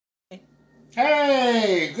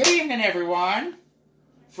Hey, good evening, everyone.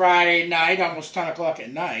 Friday night, almost 10 o'clock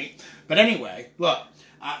at night. But anyway, look,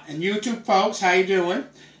 and YouTube folks, how you doing?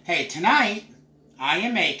 Hey, tonight, I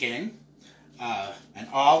am making an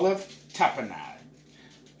olive tapenade.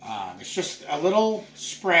 It's just a little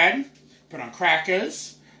spread, put on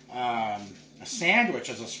crackers, a sandwich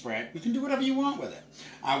as a spread. You can do whatever you want with it.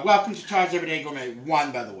 Welcome to Todd's Everyday Gourmet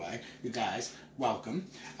 1, by the way, you guys. Welcome.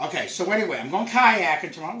 Okay, so anyway, I'm going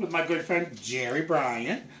kayaking tomorrow with my good friend Jerry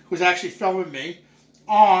Bryant, who's actually filming me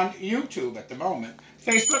on YouTube at the moment.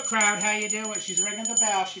 Facebook crowd, how you doing? She's ringing the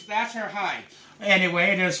bell. That's her hi. Anyway,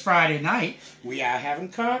 it is Friday night. We are having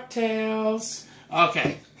cocktails.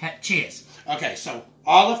 Okay, cheers. Okay, so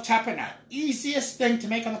olive tapenade, easiest thing to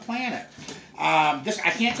make on the planet. I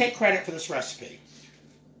can't take credit for this recipe.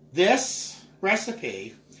 This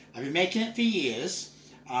recipe, I've been making it for years.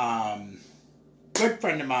 Good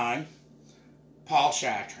friend of mine, Paul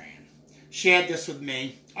Chartrand, shared this with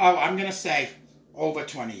me, I'm going to say over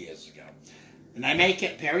 20 years ago. And I make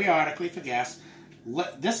it periodically for guests.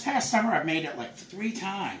 This past summer, I've made it like 3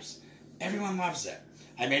 times. Everyone loves it.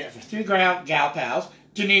 I made it for 3 gal pals,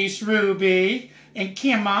 Denise, Ruby, and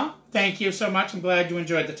Kimma. Thank you so much. I'm glad you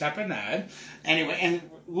enjoyed the tapenade. Anyway, and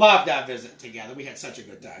loved our visit together. We had such a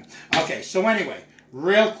good time. Okay, so anyway,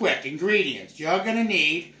 real quick, ingredients. You're going to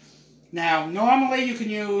need... Now, normally you can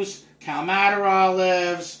use Kalamata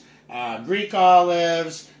olives, Greek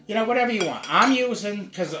olives, you know, whatever you want. I'm using,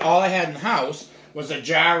 because all I had in the house was a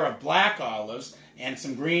jar of black olives and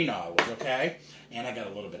some green olives, okay? And I got a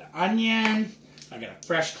little bit of onion. I got a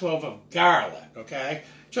fresh clove of garlic, okay?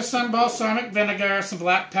 Just some balsamic vinegar, some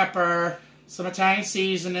black pepper, some Italian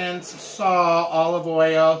seasoning, some salt, olive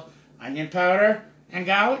oil, onion powder, and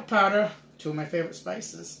garlic powder. 2 of my favorite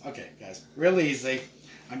spices. Okay, guys, real easy.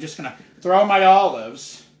 I'm just going to throw my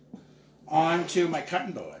olives onto my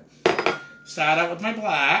cutting board. Start out with my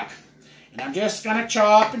black, and I'm just going to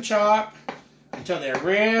chop and chop until they're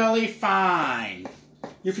really fine.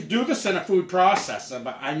 You could do this in a food processor,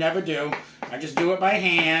 but I never do. I just do it by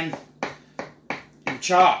hand and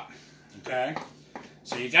chop, okay?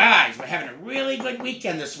 So you guys, we're having a really good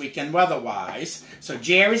weekend this weekend weather-wise. So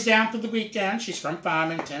Jerry's down for the weekend. She's from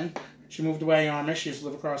Farmington. She moved away on me. She used to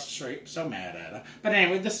live across the street. So mad at her. But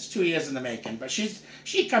anyway, this is 2 years in the making. But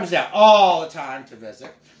she comes down all the time to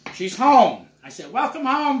visit. She's home. I said, welcome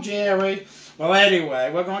home, Jerry. Well,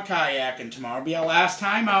 anyway, we're going kayaking tomorrow. It'll be our last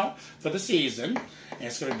time out for the season. And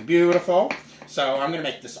it's going to be beautiful. So I'm going to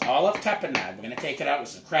make this olive tapenade. We're going to take it out with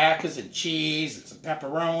some crackers and cheese and some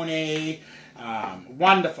pepperoni.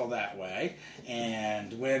 Wonderful that way.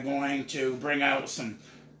 And we're going to bring out some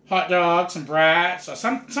hot dogs, some brats, or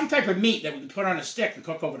some type of meat that we can put on a stick and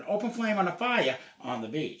cook over an open flame on a fire on the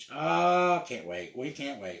beach. Oh, can't wait. We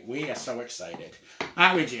can't wait. We are so excited.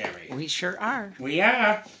 Aren't we, Jerry? We sure are. We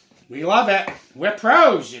are. We love it. We're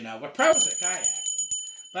pros, you know. We're pros at kayaking.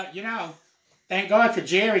 But, you know, thank God for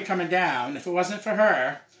Jerry coming down. If it wasn't for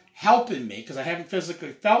her helping me, because I haven't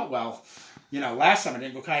physically felt well, you know, last summer I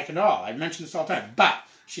didn't go kayaking at all. I mention this all the time. But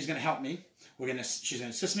she's going to help me. She's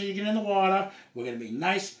going to assist me to get in the water. We're going to be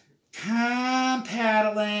nice, calm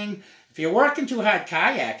paddling. If you're working too hard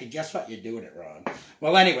kayaking, guess what? You're doing it wrong.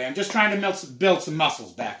 Well, anyway, I'm just trying to build some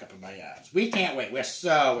muscles back up in my arms. We can't wait. We're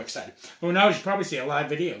so excited. Who knows? You'll probably see a live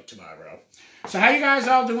video tomorrow. So how you guys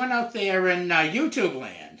all doing out there in YouTube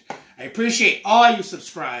land? I appreciate all you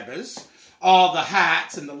subscribers, all the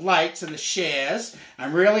hearts and the likes and the shares.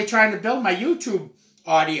 I'm really trying to build my YouTube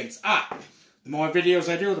audience up. The more videos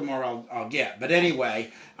I do, the more I'll get. But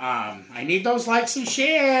anyway, I need those likes and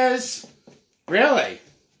shares. Really.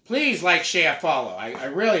 Please like, share, follow. I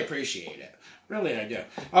really appreciate it. Really, I do.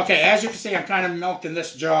 Okay, as you can see, I'm kind of milking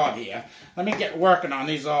this jog here. Let me get working on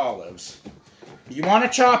these olives. You want to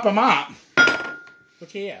chop them up.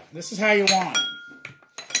 Look here. This is how you want them.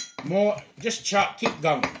 More, just chop, keep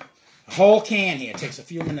going. A whole can here. It takes a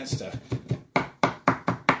few minutes to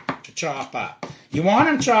chop up. You want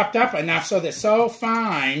them chopped up enough so they're so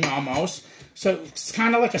fine, almost. So it's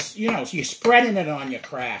kind of like you know, so you're spreading it on your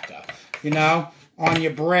cracker, you know, on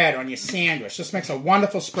your bread, on your sandwich. This makes a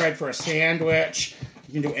wonderful spread for a sandwich.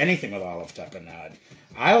 You can do anything with olive tapenade.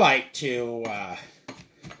 I like to, I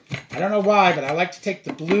don't know why, but I like to take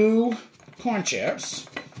the blue corn chips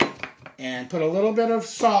and put a little bit of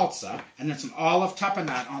salsa and then some olive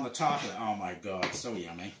tapenade on the top of it. Oh my God, so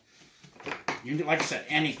yummy. You can do, like I said,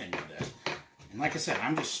 anything with this. And like I said,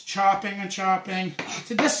 I'm just chopping and chopping.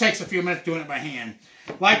 So this takes a few minutes doing it by hand.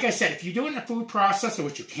 Like I said, if you do it in a food processor,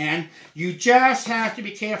 which you can, you just have to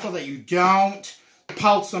be careful that you don't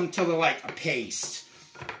pulse them till they're like a paste.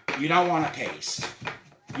 You don't want a paste.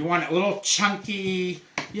 You want it a little chunky,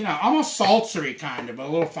 you know, almost salsery kind of, but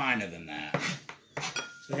a little finer than that.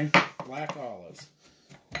 See? Black olives.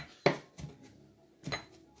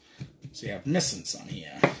 See, I'm missing some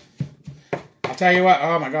here. I'll tell you what,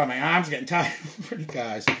 oh my God, my arm's getting tired already,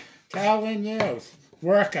 guys. Telling you,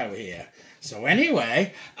 work out here. So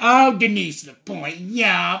anyway, oh, Denise LaPointe,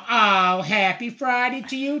 yum. Oh, happy Friday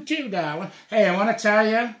to you too, darling. Hey, I want to tell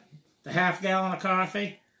you, the half-gallon of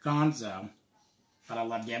coffee, gonzo. But I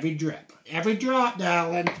loved every drip. Every drop,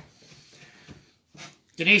 darling.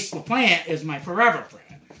 Denise LaPlante is my forever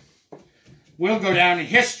friend. We'll go down in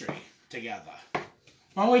history together.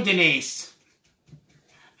 Won't we, Denise?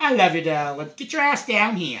 I love you, darling. Get your ass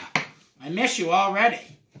down here. I miss you already.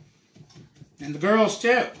 And the girls,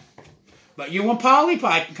 too. But you and Polly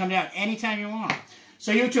Pie can come down anytime you want.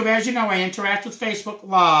 So YouTube, as you know, I interact with Facebook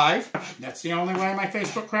Live. That's the only way my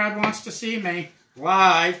Facebook crowd wants to see me.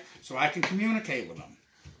 Live. So I can communicate with them.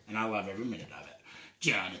 And I love every minute of it.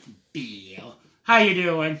 Jonathan Beale. How you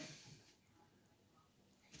doing?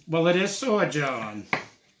 Well, it is sore, John.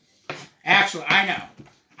 Actually, I know.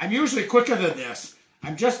 I'm usually quicker than this.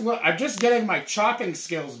 I'm just getting my chopping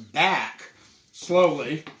skills back.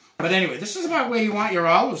 Slowly. But anyway, this is about where you want your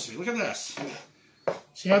olives to be. Look at this.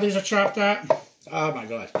 See how these are chopped up? Oh my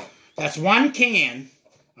God. That's 1 can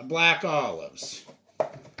of black olives.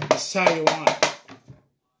 This is how you want it.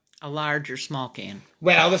 A large or small can?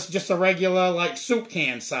 Well, this is just a regular, like, soup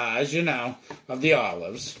can size, you know, of the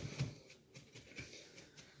olives.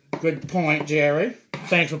 Good point, Jerry.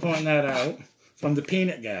 Thanks for pointing that out. From the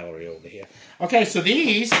peanut gallery over here. Okay, so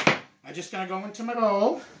these are just going to go into my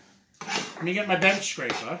bowl. Let me get my bench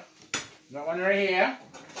scraper. Got one right here.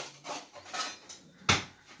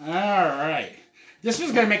 Alright. This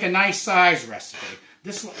is going to make a nice size recipe.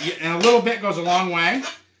 This, and a little bit goes a long way.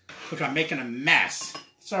 Look, I'm making a mess.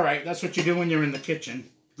 It's alright. That's what you do when you're in the kitchen.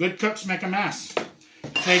 Good cooks make a mess.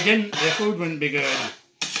 If they didn't, their food wouldn't be good.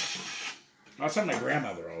 That's what my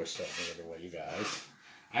grandmother always told me, by the way, you guys.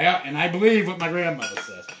 And I believe what my grandmother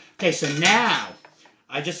says. Okay, so now,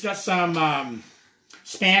 I just got some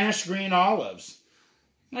Spanish green olives.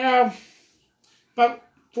 About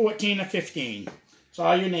 14 or 15. That's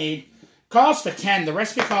all you need. Calls for 10. The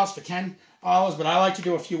recipe calls for 10 olives, but I like to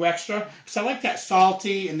do a few extra because I like that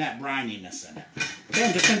salty and that brininess in it. Okay,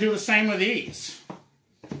 I'm just going to do the same with these.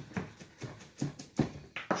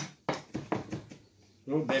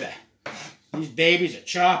 Oh, baby. These babies are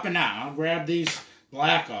chopping out. I'll grab these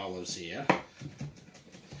black olives here.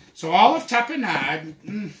 So olive tapenade,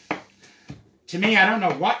 to me, I don't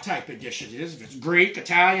know what type of dish it is, if it's Greek,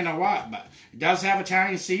 Italian, or what, but it does have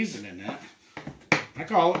Italian seasoning in it. I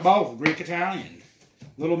call it both, Greek, Italian.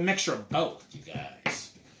 A little mixture of both, you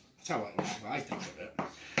guys. That's how I think of it.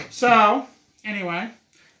 So, anyway,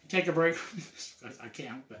 take a break from this, because I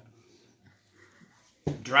can't, but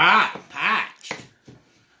dry, parched.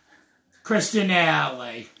 Kristen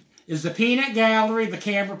Alley. Is the peanut gallery the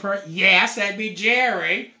camera person? Yes, that'd be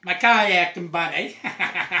Jerry, my kayaking buddy.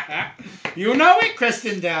 You know it,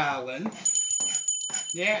 Kristen, darling.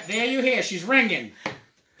 Yeah, there you hear. She's ringing.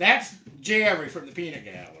 That's Jerry from the peanut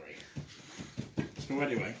gallery. So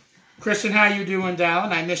anyway, Kristen, how you doing,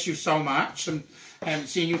 darling? I miss you so much. I haven't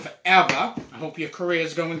seen you forever. I hope your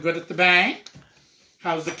career's going good at the bank.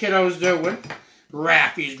 How's the kiddos doing?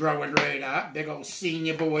 Raffy's growing right up. Big old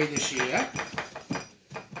senior boy this year.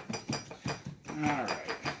 Alright.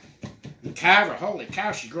 And Cara, holy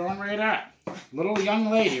cow, she's growing right up. Little young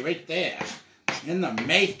lady right there. In the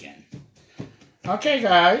making. Okay,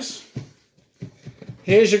 guys.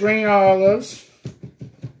 Here's your green olives.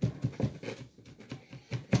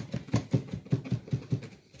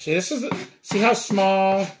 See, see how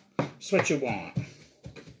small? That's what you want.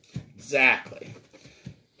 Exactly.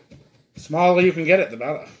 The smaller you can get it, the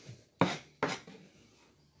better.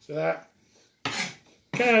 See that?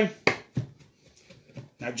 Okay.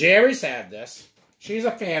 Now, Jerry's had this. She's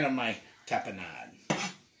a fan of my tapenade.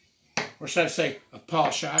 Or should I say, of Paul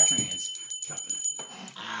Chartrain's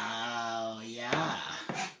tapenade. Oh, yeah.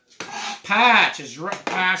 Patch is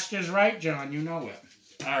right, John. You know it.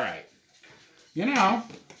 All right. You know.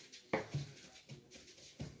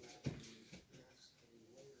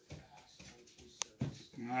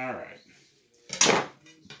 All right.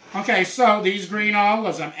 Okay, so these green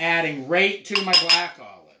olives I'm adding right to my black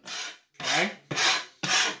olives. Okay?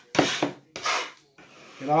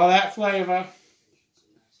 Get all that flavor.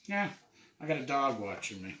 Yeah, I got a dog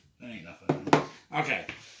watching me. That ain't nothing. Okay,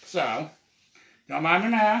 so, don't mind the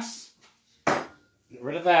mess. Get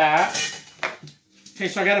rid of that. Okay,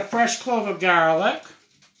 so I got a fresh clove of garlic.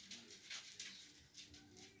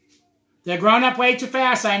 They're growing up way too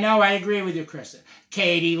fast. I know. I agree with you, Kristen.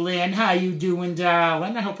 Katie Lynn, how you doing,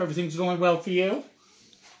 darling? I hope everything's going well for you.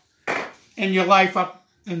 In your life up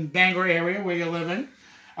in Bangor area where you're living.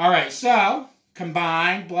 All right, so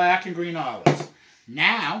combine black and green olives.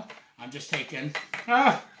 Now, I'm just taking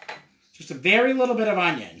just a very little bit of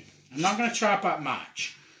onion. I'm not going to chop up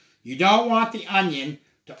much. You don't want the onion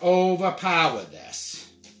to overpower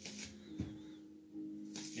this.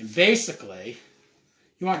 And basically,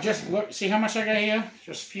 you want just, look, see how much I got here?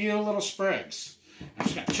 Just a few little sprigs. I'm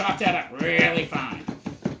just going to chop that up really fine.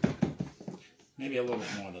 Maybe a little bit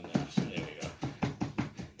more than this. There we go.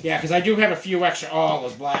 Yeah, because I do have a few extra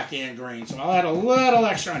olives, black and green, so I'll add a little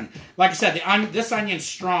extra onion. Like I said, this onion's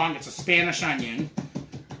strong. It's a Spanish onion,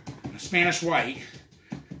 a Spanish white,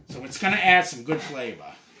 so it's going to add some good flavor.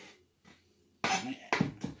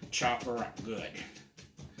 Chop her up good.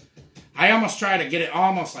 I almost try to get it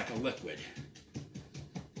almost like a liquid.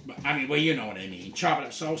 But, I mean, well, you know what I mean. Chop it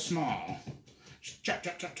up so small. Chop,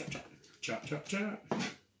 chop, chop, chop, chop. Chop, chop, chop.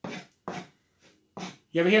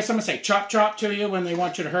 You ever hear someone say chop, chop to you when they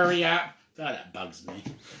want you to hurry up? Oh, that bugs me.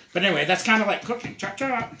 But anyway, that's kind of like cooking. Chop,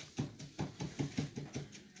 chop.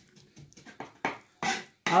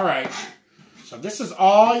 All right. So this is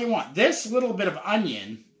all you want. This little bit of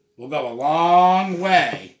onion will go a long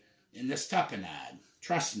way in this tapenade.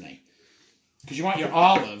 Trust me. Because you want your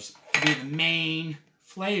olives to be the main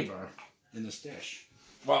flavor in this dish.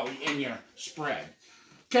 Well, in your spread.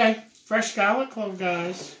 Okay, fresh garlic clove,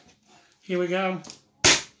 guys. Here we go.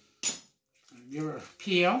 Give her a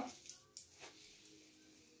peel.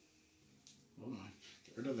 Hold on,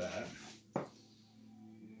 get rid of that.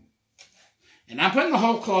 And I'm putting the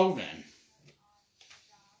whole clove in.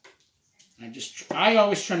 I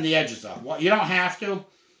always trim the edges up. Well, you don't have to.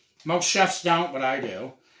 Most chefs don't, but I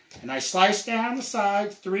do. And I slice down the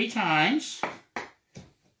sides 3 times.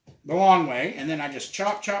 The long way. And then I just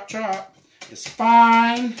chop, chop, chop. As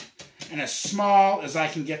fine and as small as I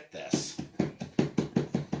can get this.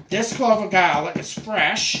 This clove of garlic is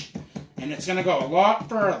fresh. And it's going to go a lot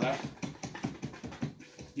further.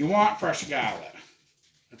 You want fresh garlic.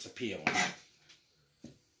 That's a peel.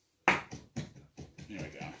 There we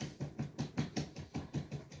go.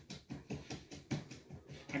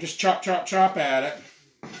 I just chop, chop, chop at it.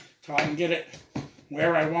 So I can get it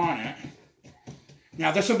where I want it.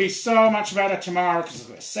 Now this will be so much better tomorrow because it's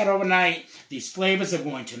going to set overnight. These flavors are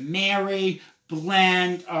going to marry,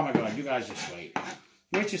 blend. Oh my God, you guys just wait.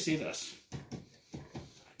 Wait to see this.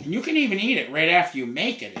 And you can even eat it right after you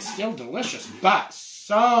make it. It's still delicious, but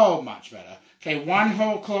so much better. Okay, 1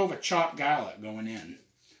 whole clove of chopped garlic going in.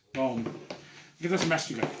 Boom. Look at this mess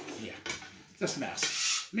you got here. This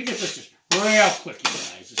mess. Let me get this just real quick, you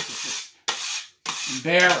guys. It's just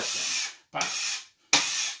embarrassing. But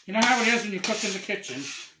you know how it is when you cook in the kitchen,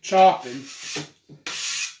 chopping.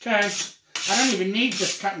 Okay, I don't even need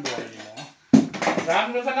this cutting board anymore.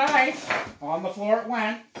 Cutting with a knife. On the floor it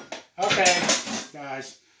went. Okay,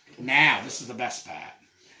 guys. Now, this is the best part.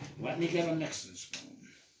 Let me get a mixing spoon.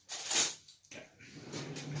 Okay.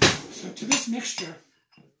 So to this mixture,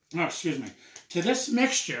 to this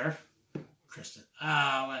mixture, Kristen,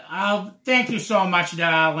 thank you so much,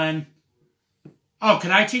 darling. Oh,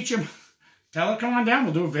 can I teach him? Tell her, come on down.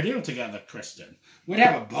 We'll do a video together, Kristen. We'd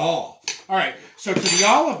have a ball. All right. So to the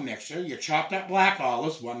olive mixture, you chopped up black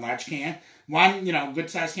olives, 1 large can. 1,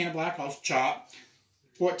 good-sized can of black olives, chopped.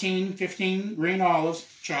 14, 15 green olives,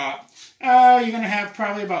 chopped. Oh, you're going to have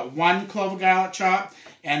probably about 1 clove of garlic chopped.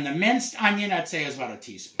 And the minced onion, I'd say, is about a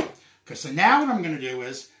teaspoon. Okay, so now what I'm going to do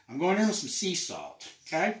is, I'm going in with some sea salt.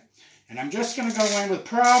 Okay? And I'm just going to go in with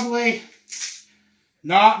probably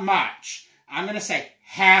not much. I'm going to say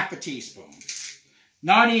half a teaspoon.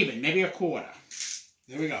 Not even, maybe 1/4.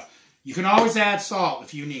 There we go. You can always add salt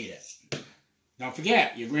if you need it. Don't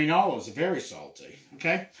forget, your green olives are very salty.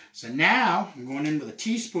 Okay? So now, I'm going in with a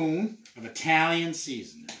teaspoon of Italian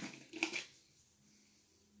seasoning.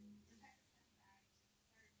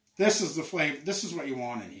 This is the flavor. This is what you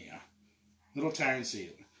want in here. Little Italian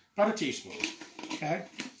seasoning. About a teaspoon. Okay?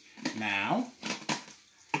 Now,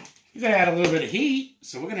 you're going to add a little bit of heat.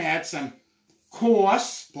 So we're going to add some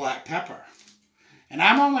coarse black pepper. And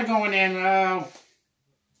I'm only going in,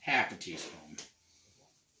 half a teaspoon.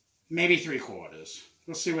 Maybe 3/4.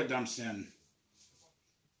 We'll see what dumps in.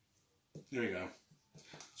 There we go.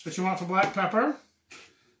 That's what you want for black pepper.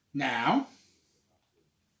 Now,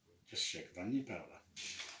 just shake with onion powder.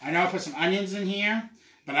 I know I put some onions in here,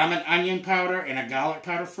 but I'm an onion powder and a garlic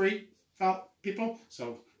powder freak, people.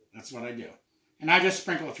 So that's what I do. And I just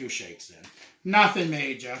sprinkle a few shakes in. Nothing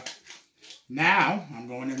major. Now, I'm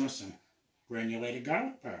going in with some granulated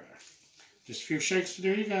garlic powder. Just a few shakes to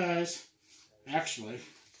do, you guys. Actually,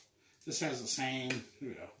 this has the same, here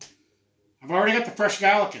we go. I've already got the fresh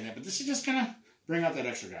garlic in there, but this is just going to bring out that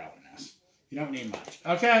extra garlicness. You don't need much.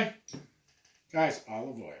 Okay. Guys,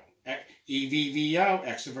 olive oil. EVVO,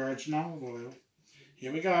 extra virgin olive oil.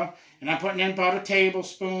 Here we go. And I'm putting in about a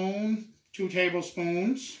tablespoon, 2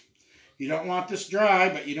 tablespoons. You don't want this dry,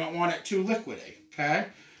 but you don't want it too liquidy, okay?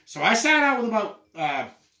 So I start out with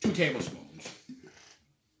about 2 tablespoons.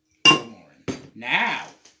 Now,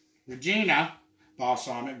 Regina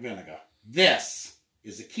balsamic vinegar. This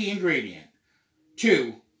is the key ingredient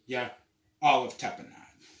to your olive tapenade.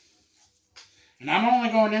 And I'm only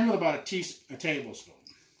going in with about a tablespoon.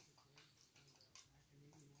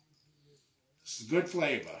 This is good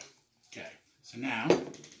flavor. Okay, so now,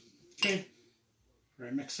 okay,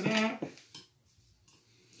 we're mix it up.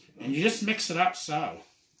 And you just mix it up so.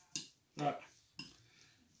 Look.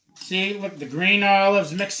 See, look, the green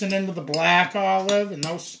olives mixing into the black olive and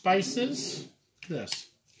those spices. This.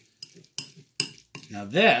 Now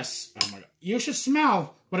this, oh my God, you should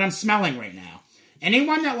smell what I'm smelling right now.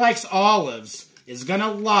 Anyone that likes olives is going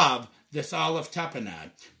to love this olive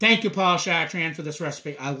tapenade. Thank you, Paul Chartrand, for this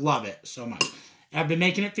recipe. I love it so much. I've been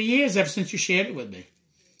making it for years, ever since you shared it with me.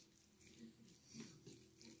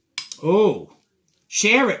 Oh,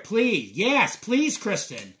 share it, please. Yes, please,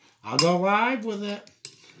 Kristen. I'll go live with it.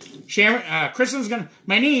 Share it. Kristen's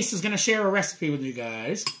my niece is gonna share a recipe with you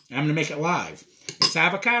guys, and I'm gonna make it live. It's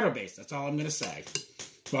avocado based. That's all I'm gonna say.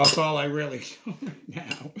 Well, that's all I really know right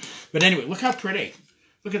now. But anyway, look how pretty.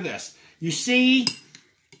 Look at this. You see?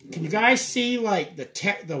 Can you guys see like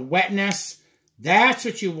the wetness? That's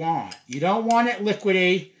what you want. You don't want it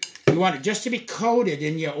liquidy. You want it just to be coated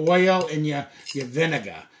in your oil and your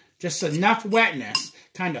vinegar. Just enough wetness.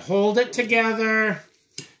 Kind of hold it together.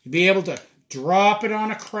 You'll be able to drop it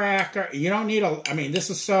on a cracker. You don't need I mean, this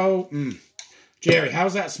is so... Jerry,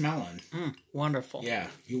 how's that smelling? Wonderful. Yeah,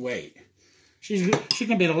 you wait. She's going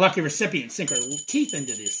to be the lucky recipient, sink her teeth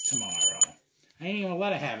into this tomorrow. I ain't going to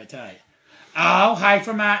let her have it tonight. Oh, hi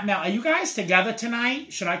from Matt. Now, are you guys together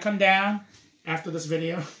tonight? Should I come down after this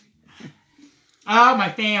video? Oh, my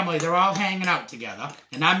family, they're all hanging out together,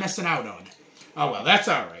 and I'm missing out on it. Oh, well, that's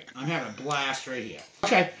all right. I'm having a blast right here.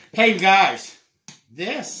 Okay, hey, you guys,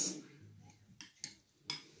 this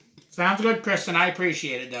sounds good, Kristen. I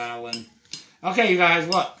appreciate it, darling. Okay, you guys,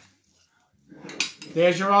 look.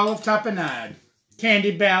 There's your olive tapenade.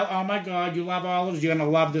 Candy Bell, oh my God, you love olives. You're going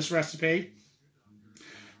to love this recipe.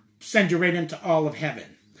 Send you right into olive heaven.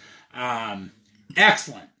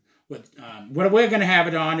 Excellent. What we're going to have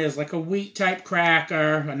it on is like a wheat-type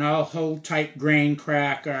cracker, an all-whole type grain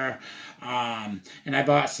cracker. And I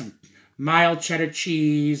bought some mild cheddar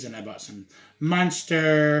cheese, and I bought some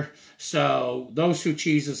Munster. So those 2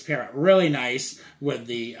 cheeses pair up really nice with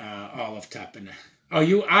the olive tapenade.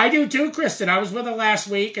 Oh, I do too, Kristen. I was with her last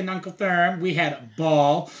week and Uncle Therm. We had a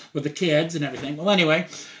ball with the kids and everything. Well, anyway,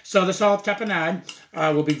 so this olive tapenade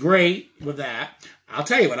will be great with that. I'll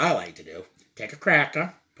tell you what I like to do. Take a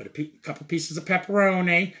cracker, put a couple pieces of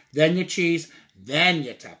pepperoni, then your cheese, then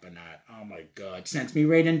your tapenade. Oh, my God. Sends me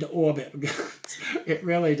right into orbit. It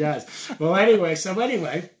really does. Well,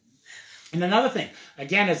 anyway, and another thing,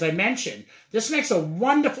 again, as I mentioned, this makes a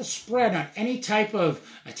wonderful spread on any type of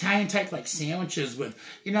Italian-type like sandwiches with,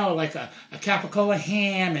 you know, like a capicola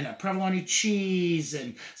ham and a provolone cheese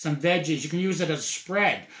and some veggies. You can use it as a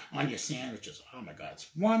spread on your sandwiches. Oh, my God, it's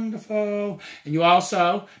wonderful. And you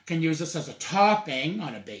also can use this as a topping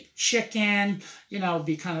on a baked chicken. You know,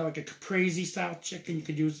 be kind of like a caprese-style chicken. You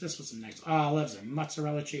could use this with some nice olives and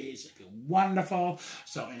mozzarella cheese. It'd be wonderful.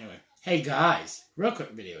 So, anyway. Hey guys, real quick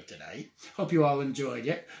video tonight. Hope you all enjoyed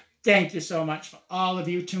it. Thank you so much for all of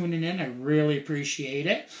you tuning in. I really appreciate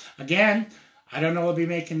it. Again, I don't know what I'll be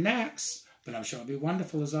making next, but I'm sure it'll be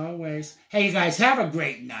wonderful as always. Hey you guys, have a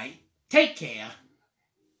great night. Take care.